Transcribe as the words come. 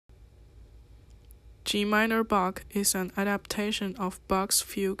G minor Bach is an adaptation of Bach's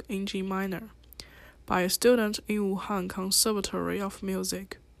Fugue in G minor by a student in Wuhan Conservatory of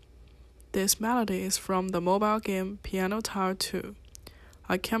Music. This melody is from the mobile game Piano Tile 2.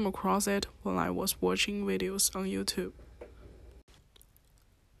 I came across it when I was watching videos on YouTube.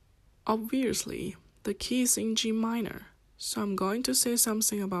 Obviously, the key is in G minor, so I'm going to say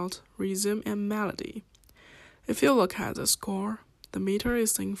something about rhythm and melody. If you look at the score, the meter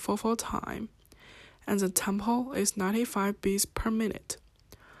is in 4/4 time, and the tempo is 95 beats per minute.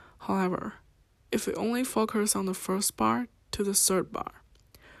 However, if we only focus on the first bar to the third bar,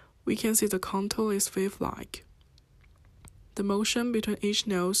 we can see the contour is wave-like. The motion between each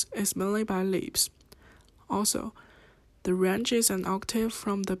note is mainly by leaps. Also, the range is an octave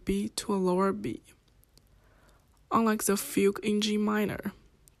from the B to a lower B. Unlike the fugue in G minor,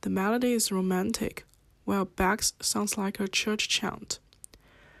 the melody is romantic, while Bach's sounds like a church chant.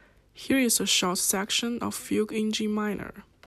 Here is a short section of fugue in G minor.